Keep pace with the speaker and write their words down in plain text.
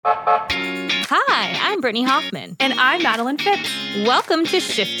Hi, I'm Brittany Hoffman. And I'm Madeline Phipps. Welcome to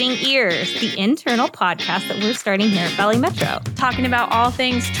Shifting Ears, the internal podcast that we're starting here at Valley Metro. Talking about all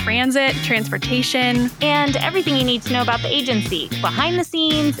things transit, transportation, and everything you need to know about the agency, behind the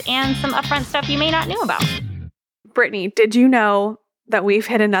scenes, and some upfront stuff you may not know about. Brittany, did you know that we've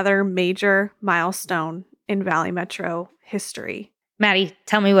hit another major milestone in Valley Metro history? Maddie,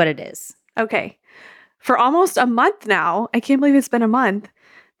 tell me what it is. Okay. For almost a month now, I can't believe it's been a month,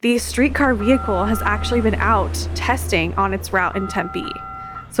 the streetcar vehicle has actually been out testing on its route in Tempe.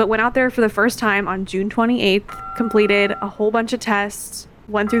 So it went out there for the first time on June 28th, completed a whole bunch of tests,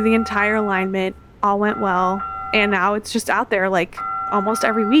 went through the entire alignment, all went well, and now it's just out there like almost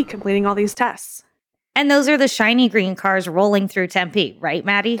every week completing all these tests. And those are the shiny green cars rolling through Tempe, right,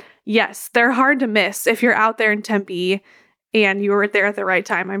 Maddie? Yes, they're hard to miss if you're out there in Tempe and you were there at the right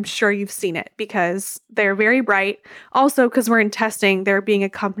time. I'm sure you've seen it because they're very bright. Also, because we're in testing, they're being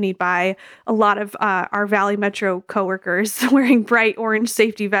accompanied by a lot of our Valley Metro coworkers wearing bright orange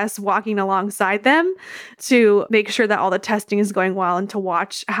safety vests, walking alongside them to make sure that all the testing is going well and to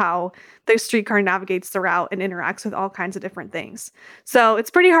watch how the streetcar navigates the route and interacts with all kinds of different things. So it's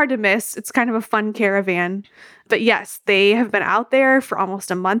pretty hard to miss. It's kind of a fun caravan. But yes, they have been out there for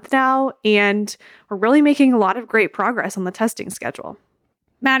almost a month now, and we're really making a lot of great progress on the testing schedule.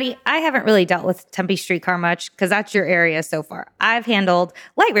 Maddie, I haven't really dealt with Tempe streetcar much because that's your area so far. I've handled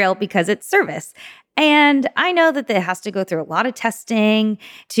light rail because it's service. And I know that it has to go through a lot of testing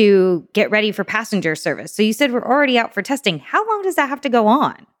to get ready for passenger service. So you said we're already out for testing. How long does that have to go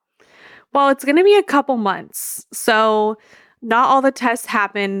on? Well, it's going to be a couple months. So not all the tests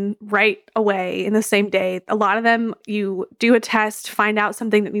happen right away in the same day. A lot of them, you do a test, find out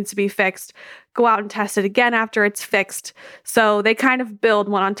something that needs to be fixed, go out and test it again after it's fixed. So they kind of build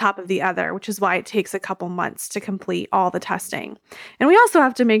one on top of the other, which is why it takes a couple months to complete all the testing. And we also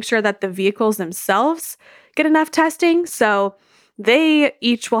have to make sure that the vehicles themselves get enough testing. So they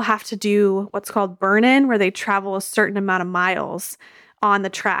each will have to do what's called burn-in, where they travel a certain amount of miles on the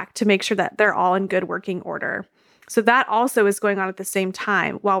track to make sure that they're all in good working order. So that also is going on at the same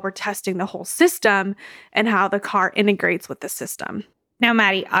time while we're testing the whole system and how the car integrates with the system. Now,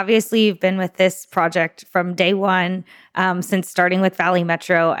 Maddie, obviously you've been with this project from day one, since starting with Valley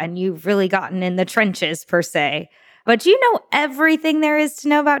Metro, and you've really gotten in the trenches per se. But do you know everything there is to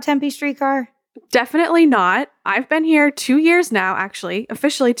know about Tempe Streetcar? Definitely not. I've been here 2 years now, actually,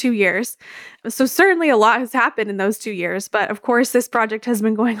 officially 2 years. So certainly a lot has happened in those 2 years. But of course, this project has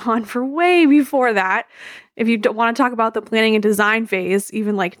been going on for way before that. If you want to talk about the planning and design phase,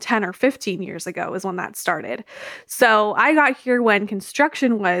 even like 10 or 15 years ago is when that started. So I got here when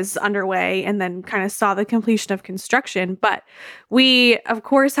construction was underway and then kind of saw the completion of construction. But we, of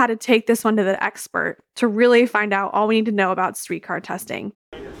course, had to take this one to the expert to really find out all we need to know about streetcar testing.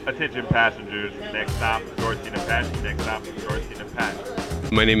 Attention passengers, next stop, Dorothy and Patch, next stop, Dorothy and Patch.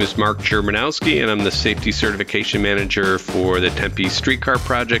 My name is Mark Germanowski, and I'm the Safety Certification Manager for the Tempe Streetcar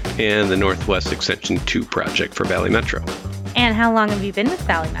Project and the Northwest Extension 2 project for Valley Metro. And how long have you been with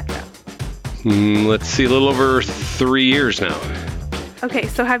Valley Metro? Let's see, a little over 3 years now. Okay,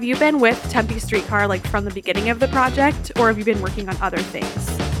 so have you been with Tempe Streetcar like from the beginning of the project, or have you been working on other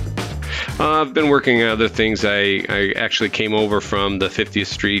things? I've been working on other things. I actually came over from the 50th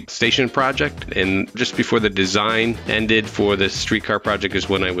Street Station project, and just before the design ended for the streetcar project is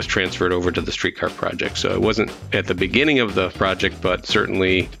when I was transferred over to the streetcar project. So it wasn't at the beginning of the project, but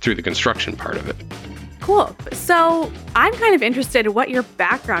certainly through the construction part of it. Cool. So I'm kind of interested in what your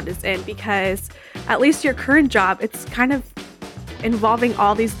background is in, because at least your current job, it's kind of involving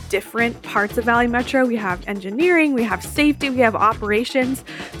all these different parts of Valley Metro. We have engineering, we have safety, we have operations.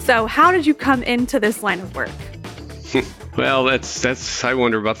 So how did you come into this line of work? Well, that's I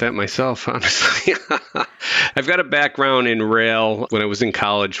wonder about that myself, honestly. I've got a background in rail when I was in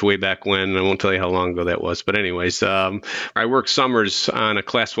college way back when. I won't tell you how long ago that was. But anyways, I worked summers on a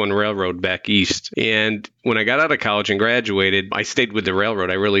Class 1 railroad back east. And when I got out of college and graduated, I stayed with the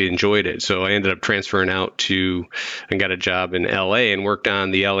railroad. I really enjoyed it. So I ended up transferring out and got a job in LA and worked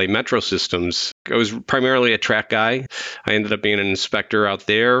on the LA Metro systems. I was primarily a track guy. I ended up being an inspector out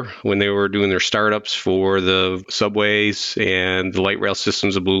there when they were doing their startups for the subways and the light rail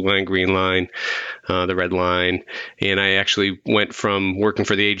systems, the blue line, green line, the red line. And I actually went from working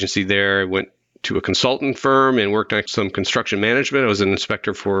for the agency there, I went to a consultant firm and worked on some construction management. I was an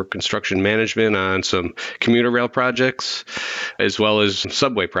inspector for construction management on some commuter rail projects, as well as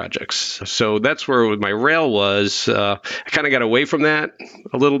subway projects. So that's where my rail was. I kind of got away from that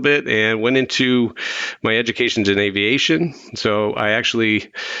a little bit and went into my education's in aviation. So I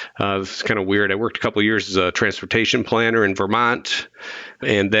actually, it's kind of weird. I worked a couple of years as a transportation planner in Vermont.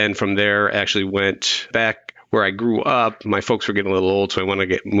 And then from there, actually went back where I grew up. My folks were getting a little old, so I wanted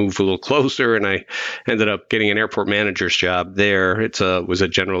to move a little closer, and I ended up getting an airport manager's job there. Was a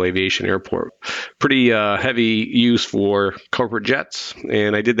general aviation airport. Pretty heavy use for corporate jets,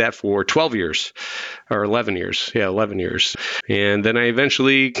 and I did that for 12 years, or 11 years. Yeah, 11 years. And then I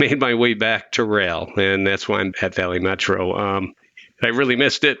eventually made my way back to rail, and that's why I'm at Valley Metro. I really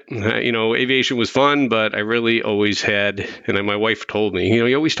missed it. Aviation was fun, but I really always had, and my wife told me,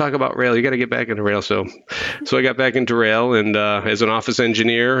 you always talk about rail. You got to get back into rail. So I got back into rail and as an office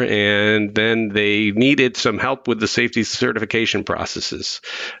engineer, and then they needed some help with the safety certification processes,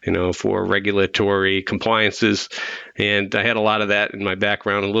 for regulatory compliances. And I had a lot of that in my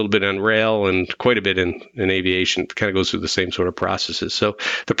background, a little bit on rail and quite a bit in aviation. It kind of goes through the same sort of processes. So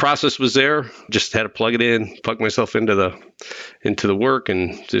the process was there, just had to plug it in, plug myself into the work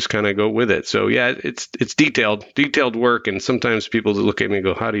and just kind of go with it. So yeah, it's detailed work. And sometimes people look at me and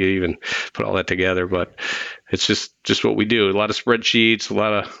go, how do you even put all that together? But it's just what we do. A lot of spreadsheets, a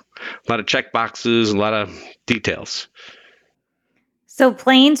lot of check boxes, a lot of details. So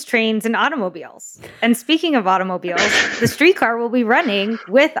planes, trains, and automobiles. And speaking of automobiles, the streetcar will be running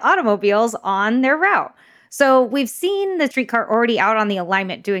with automobiles on their route. So we've seen the streetcar already out on the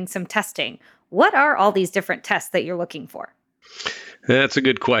alignment doing some testing. What are all these different tests that you're looking for? That's a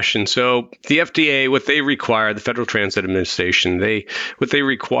good question. So the FTA, what they require, the Federal Transit Administration, what they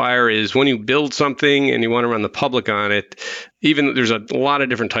require is when you build something and you want to run the public on it, even there's a lot of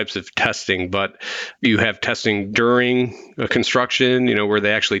different types of testing, but you have testing during construction, where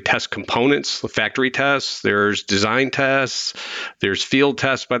they actually test components, the factory tests, there's design tests, there's field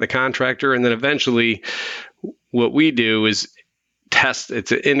tests by the contractor, and then eventually what we do is test.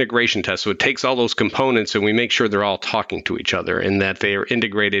 It's an integration test. So it takes all those components and we make sure they're all talking to each other and that they are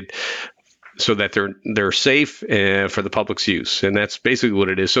integrated so that they're safe for the public's use. And that's basically what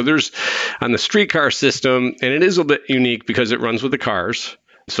it is. So there's on the streetcar system, and it is a bit unique because it runs with the cars.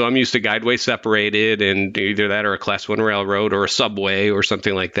 So I'm used to guideway separated and either that or a class 1 railroad or a subway or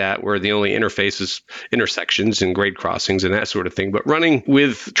something like that, where the only interface is intersections and grade crossings and that sort of thing. But running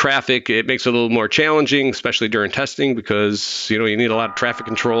with traffic, it makes it a little more challenging, especially during testing, because, you need a lot of traffic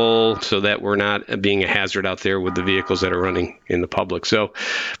control so that we're not being a hazard out there with the vehicles that are running in the public. So,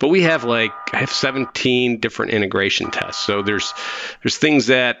 but we have I have 17 different integration tests. So there's things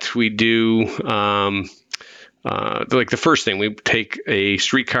that we do, the first thing, we take a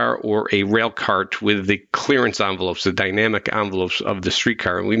streetcar or a rail cart with the clearance envelopes, the dynamic envelopes of the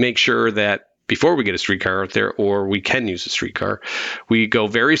streetcar, and we make sure that before we get a streetcar out there, or we can use a streetcar, we go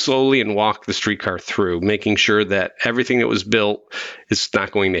very slowly and walk the streetcar through, making sure that everything that was built is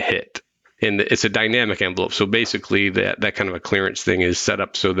not going to hit. And it's a dynamic envelope. So basically that kind of a clearance thing is set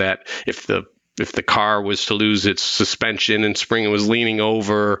up so that if the car was to lose its suspension and spring and was leaning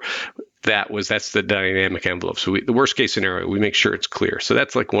over, that's the dynamic envelope. So the worst case scenario, we make sure it's clear. So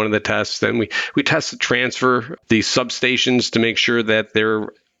that's one of the tests. Then we test the transfer, the substations to make sure that they're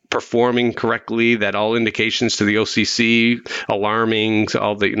performing correctly, that all indications to the OCC, alarming,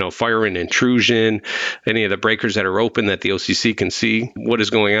 all the, fire and intrusion, any of the breakers that are open that the OCC can see what is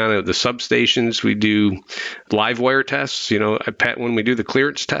going on at the substations. We do live wire tests. When we do the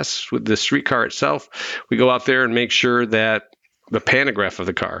clearance tests with the streetcar itself, we go out there and make sure that the pantograph of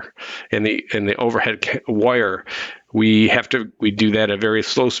the car and the overhead wire, we do that at a very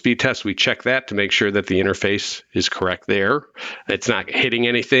slow speed test. We check that to make sure that the interface is correct there. It's not hitting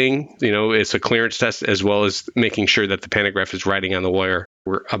anything. It's a clearance test as well as making sure that the pantograph is riding on the wire.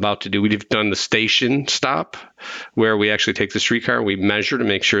 We've done the station stop where we actually take the streetcar and we measure to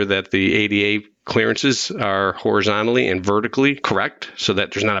make sure that the ADA clearances are horizontally and vertically correct so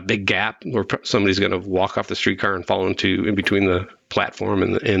that there's not a big gap where somebody's going to walk off the streetcar and fall in between the platform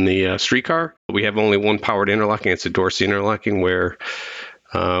and the streetcar. We have only one powered interlocking. It's a Dorsey interlocking where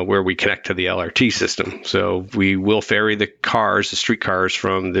we connect to the LRT system. So we will ferry the streetcars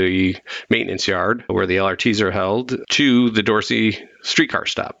from the maintenance yard where the LRTs are held to the Dorsey streetcar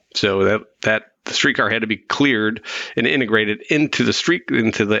stop. So that the streetcar had to be cleared and integrated into the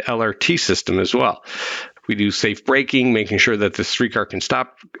LRT system as well. We do safe braking, making sure that the streetcar can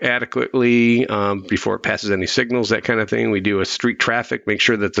stop adequately before it passes any signals, that kind of thing. We do a street traffic, make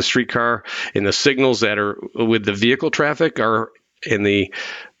sure that the streetcar and the signals that are with the vehicle traffic are in the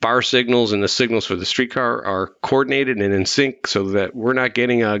bar signals and the signals for the streetcar are coordinated and in sync so that we're not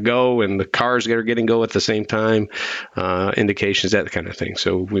getting a go and the cars are getting go at the same time, indications, that kind of thing.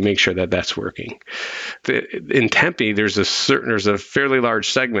 So we make sure that that's working. In Tempe, there's a fairly large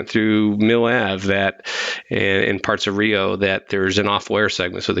segment through Mill Ave that, and in parts of Rio, that there's an off-wire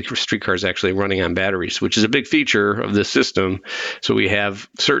segment. So the streetcar is actually running on batteries, which is a big feature of this system. So we have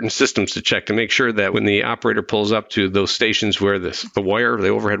certain systems to check to make sure that when the operator pulls up to those stations where the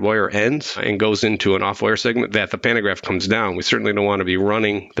overhead wire ends and goes into an off-wire segment, that the pantograph comes down. We certainly don't want to be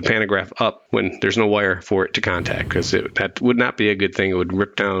running the pantograph up when there's no wire for it to contact, because that would not be a good thing. It would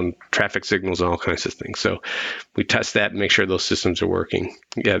rip down traffic signals and all kinds of things. So we test that and make sure those systems are working.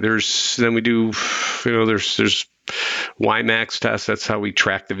 Yeah, there's WiMAX tests. That's how we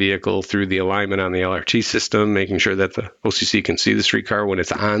track the vehicle through the alignment on the LRT system, making sure that the OCC can see the streetcar when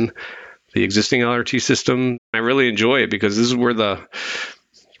it's on the existing LRT system. I really enjoy it because this is where the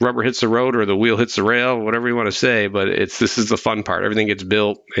rubber hits the road or the wheel hits the rail, whatever you want to say, but this is the fun part. Everything gets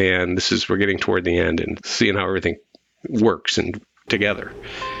built, and we're getting toward the end and seeing how everything works and together.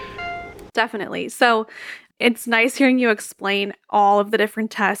 Definitely. So it's nice hearing you explain all of the different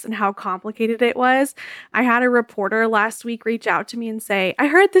tests and how complicated it was. I had a reporter last week reach out to me and say, I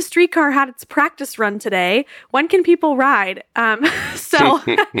heard the streetcar had its practice run today. When can people ride? So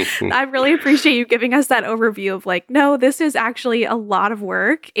I really appreciate you giving us that overview of no, this is actually a lot of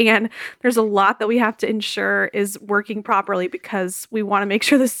work. And there's a lot that we have to ensure is working properly because we want to make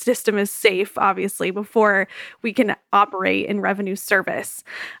sure the system is safe, obviously, before we can operate in revenue service.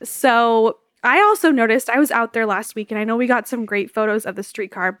 So I also noticed, I was out there last week, and I know we got some great photos of the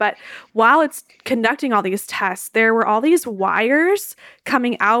streetcar, but while it's conducting all these tests, there were all these wires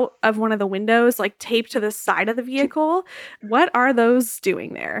coming out of one of the windows, taped to the side of the vehicle. What are those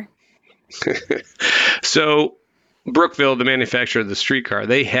doing there? So Brookville, the manufacturer of the streetcar,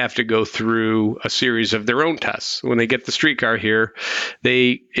 they have to go through a series of their own tests. When they get the streetcar here,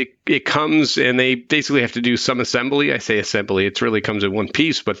 it comes and they basically have to do some assembly. I say assembly, it really comes in one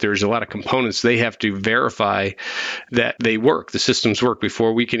piece, but there's a lot of components. They have to verify that they work, the systems work,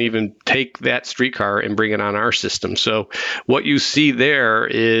 before we can even take that streetcar and bring it on our system. So what you see there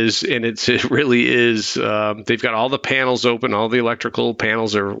is, and it really is, they've got all the panels open, all the electrical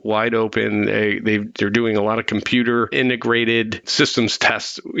panels are wide open. They're doing a lot of computer integrated systems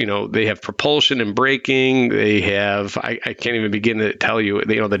tests. They have propulsion and braking. They have, I can't even begin to tell you,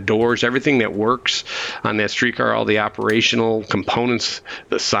 the doors, everything that works on that streetcar, all the operational components,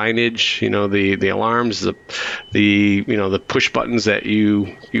 the signage, the alarms, the push buttons that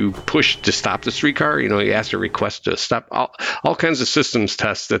you push to stop the streetcar. You ask a request to stop. All kinds of systems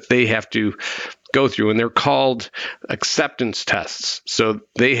tests that they have to go through, and they're called acceptance tests. So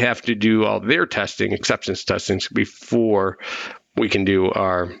they have to do all their acceptance testing, before we can do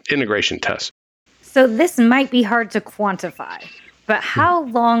our integration tests. So this might be hard to quantify, but how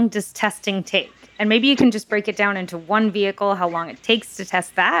long does testing take? And maybe you can just break it down into one vehicle, how long it takes to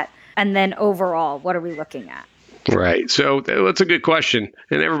test that, and then overall, what are we looking at? Right. So that's a good question.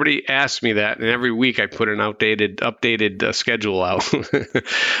 And everybody asks me that. And every week I put an updated schedule out.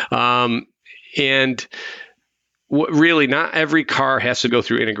 And really, not every car has to go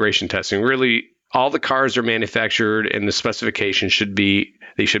through integration testing. Really, all the cars are manufactured and the specifications should be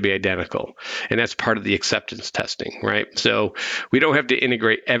identical. And that's part of the acceptance testing, right? So we don't have to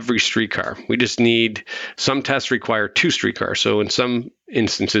integrate every streetcar. We just need, some tests require 2 streetcars. So in some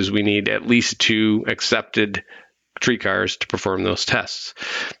instances, we need at least 2 accepted streetcars to perform those tests.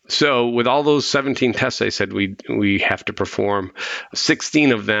 So with all those 17 tests I said we have to perform,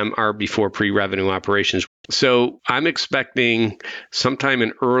 16 of them are before pre-revenue operations. So I'm expecting sometime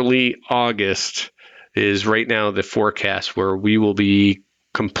in early August is right now the forecast, where we will be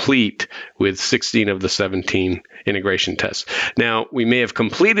complete with 16 of the 17 integration tests. Now, we may have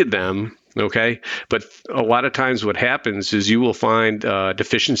completed them, okay, but a lot of times what happens is you will find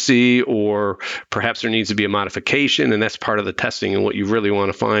deficiency, or perhaps there needs to be a modification, and that's part of the testing. And what you really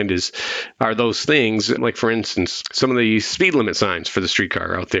want to find are those things, like, for instance, some of the speed limit signs for the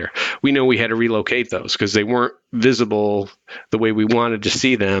streetcar out there. We know we had to relocate those because they weren't visible the way we wanted to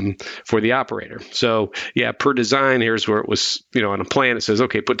see them for the operator. So yeah, per design, here's where it was, on a plan, it says,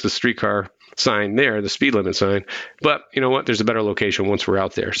 okay, put the streetcar sign there, the speed limit sign. But you know what? There's a better location once we're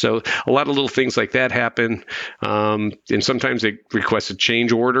out there. So a lot of little things like that happen. And sometimes they request a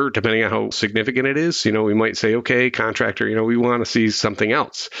change order depending on how significant it is. We might say, okay, contractor, we want to see something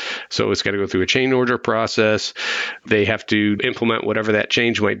else. So it's got to go through a change order process. They have to implement whatever that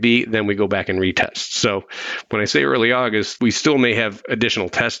change might be. Then we go back and retest. So when I say early August, we still may have additional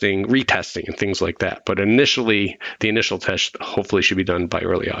testing, retesting, and things like that. But initially, the initial test hopefully should be done by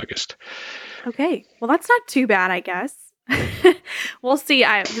early August. Okay. Well, that's not too bad, I guess. We'll see.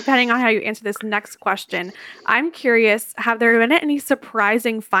 Depending on how you answer this next question, I'm curious, have there been any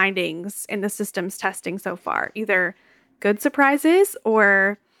surprising findings in the systems testing so far? Either good surprises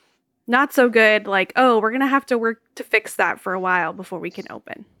or not so good, like, oh, we're going to have to work to fix that for a while before we can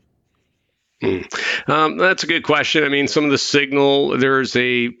open? That's a good question. I mean, some of the signal, there's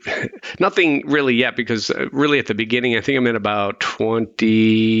nothing really yet, because really at the beginning, I think I'm at about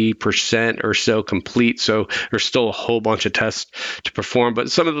 20% or so complete. So there's still a whole bunch of tests to perform, but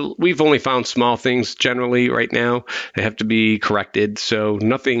we've only found small things generally right now. They have to be corrected. So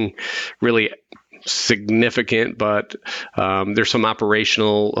nothing really significant, but there's some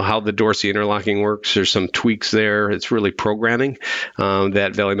operational, how the Dorsey interlocking works. There's some tweaks there. It's really programming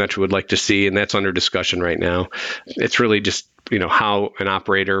that Valley Metro would like to see, and that's under discussion right now. It's really just how an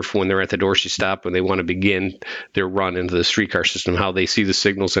operator, when they're at the Dorsey stop, when they want to begin their run into the streetcar system, how they see the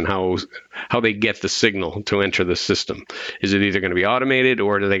signals and how they get the signal to enter the system. Is it either going to be automated,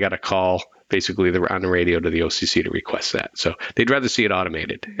 or do they got to call basically on the radio to the OCC to request that? So they'd rather see it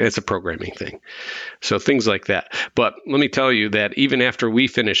automated. It's a programming thing. So things like that. But let me tell you that even after we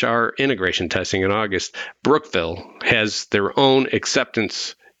finish our integration testing in August, Brookville has their own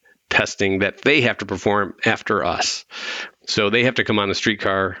acceptance testing that they have to perform after us. So they have to come on the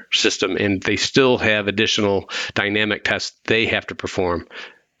streetcar system, and they still have additional dynamic tests they have to perform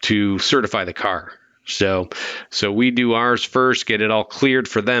to certify the car. So we do ours first, get it all cleared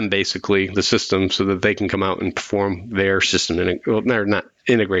for them, basically, the system, so that they can come out and perform their system. Well, they're not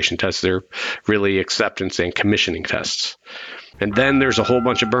integration tests, they're really acceptance and commissioning tests. And then there's a whole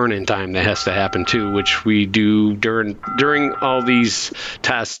bunch of burn-in time that has to happen too, which we do during all these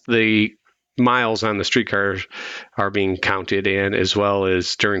tests. The miles on the streetcars are being counted, and as well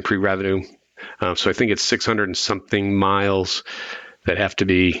as during pre-revenue. So I think it's 600 and something miles that have to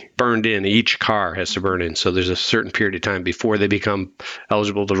be burned in. Each car has to burn in. So there's a certain period of time before they become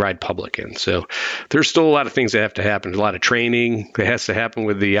eligible to ride public in. So there's still a lot of things that have to happen. There's a lot of training that has to happen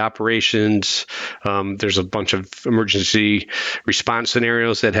with the operations. There's a bunch of emergency response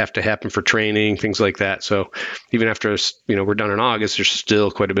scenarios that have to happen for training, things like that. So even after we're done in August, there's still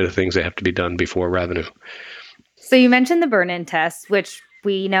quite a bit of things that have to be done before revenue. So you mentioned the burn-in test, which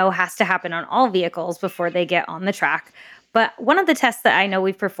we know has to happen on all vehicles before they get on the track. But one of the tests that I know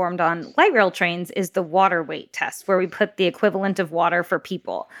we've performed on light rail trains is the water weight test, where we put the equivalent of water for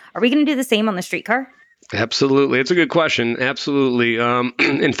people. Are we going to do the same on the streetcar? Absolutely. It's a good question. Absolutely.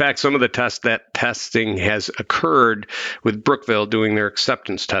 In fact, some of the testing has occurred with Brookville doing their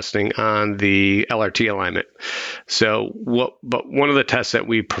acceptance testing on the LRT alignment. But one of the tests that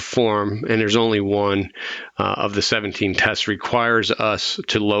we perform, and there's only one of the 17 tests, requires us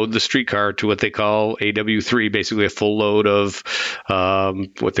to load the streetcar to what they call AW3, basically a full load of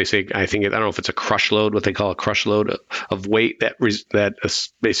what they say, I don't know if it's a crush load, what they call a crush load of weight that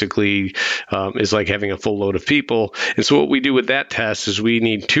basically is like having a full load of people. And so what we do with that test is we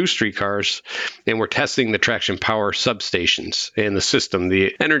need 2 streetcars, and we're testing the traction power substations and the system,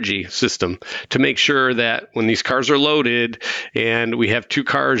 the energy system, to make sure that when these cars are loaded and we have 2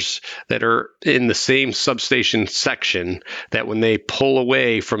 cars that are in the same substation section, that when they pull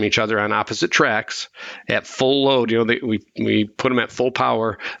away from each other on opposite tracks at full load, we put them at full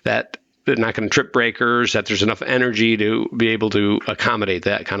power, that they're not going to trip breakers, that there's enough energy to be able to accommodate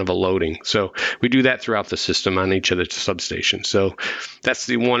that kind of a loading. So we do that throughout the system on each of the substations. So that's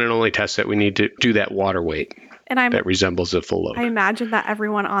the one and only test that we need to do, that water weight that resembles a full load. I imagine that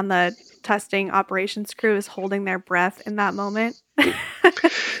everyone on the testing operations crew is holding their breath in that moment.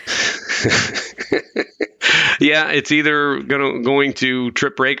 Yeah, it's either going to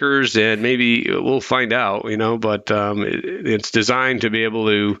trip breakers, and maybe we'll find out, but it's designed to be able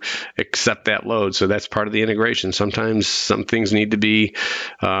to accept that load. So that's part of the integration. Sometimes some things need to be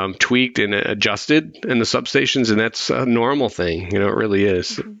tweaked and adjusted in the substations, and that's a normal thing. It really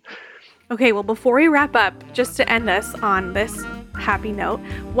is. Okay, well, before we wrap up, just to end us on this happy note,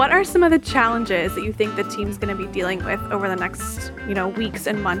 what are some of the challenges that you think the team's going to be dealing with over the next, weeks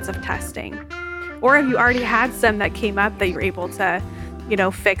and months of testing? Or have you already had some that came up that you're able to,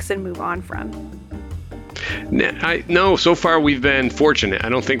 fix and move on from? No, so far we've been fortunate. I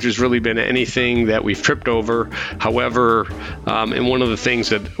don't think there's really been anything that we've tripped over. However, and one of the things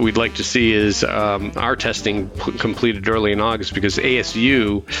that we'd like to see is our testing completed early in August, because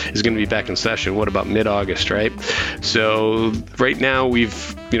ASU is going to be back in session. What about mid-August, right? So right now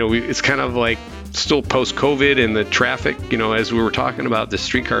it's kind of like still post-COVID, and the traffic, as we were talking about, the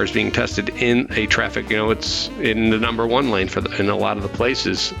streetcars being tested in a traffic, it's in the number one lane in a lot of the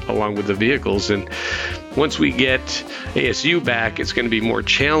places along with the vehicles. And once we get ASU back, it's going to be more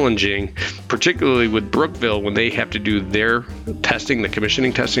challenging, particularly with Brookville when they have to do their testing, the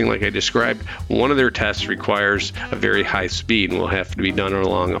commissioning testing like I described. One of their tests requires a very high speed and will have to be done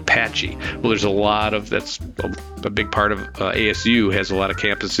along Apache. Well, there's that's a big part of ASU has a lot of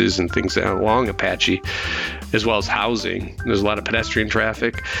campuses and things along Apache, as well as housing. There's a lot of pedestrian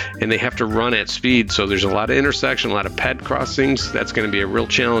traffic, and they have to run at speed. So there's a lot of intersection, a lot of ped crossings. That's going to be a real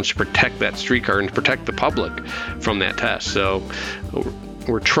challenge to protect that streetcar and to protect the public from that test. So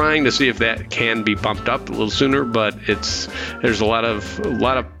we're trying to see if that can be bumped up a little sooner, but there's a lot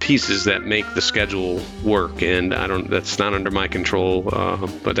of pieces that make the schedule work, and that's not under my control,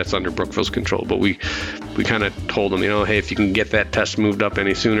 but that's under Brookville's control. But we kind of told them, hey, if you can get that test moved up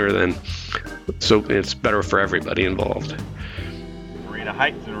any sooner, then so it's better for everybody involved. Marina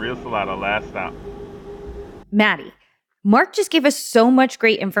Heights and Rio Salado, last stop. Maddie, Mark just gave us so much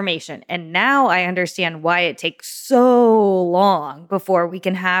great information, and now I understand why it takes so long before we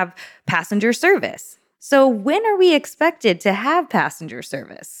can have passenger service. So when are we expected to have passenger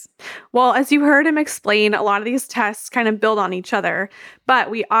service? Well, as you heard him explain, a lot of these tests kind of build on each other, but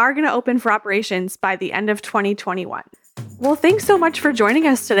we are going to open for operations by the end of 2021. Well, thanks so much for joining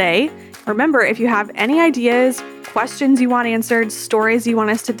us today. Remember, if you have any ideas, questions you want answered, stories you want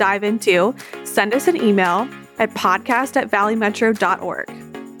us to dive into, send us an email at podcast@valleymetro.org.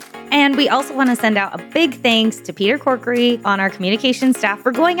 And we also want to send out a big thanks to Peter Corkery on our communications staff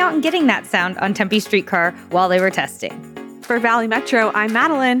for going out and getting that sound on Tempe Streetcar while they were testing. For Valley Metro, I'm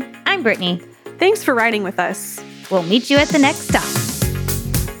Madeline. I'm Brittany. Thanks for riding with us. We'll meet you at the next stop.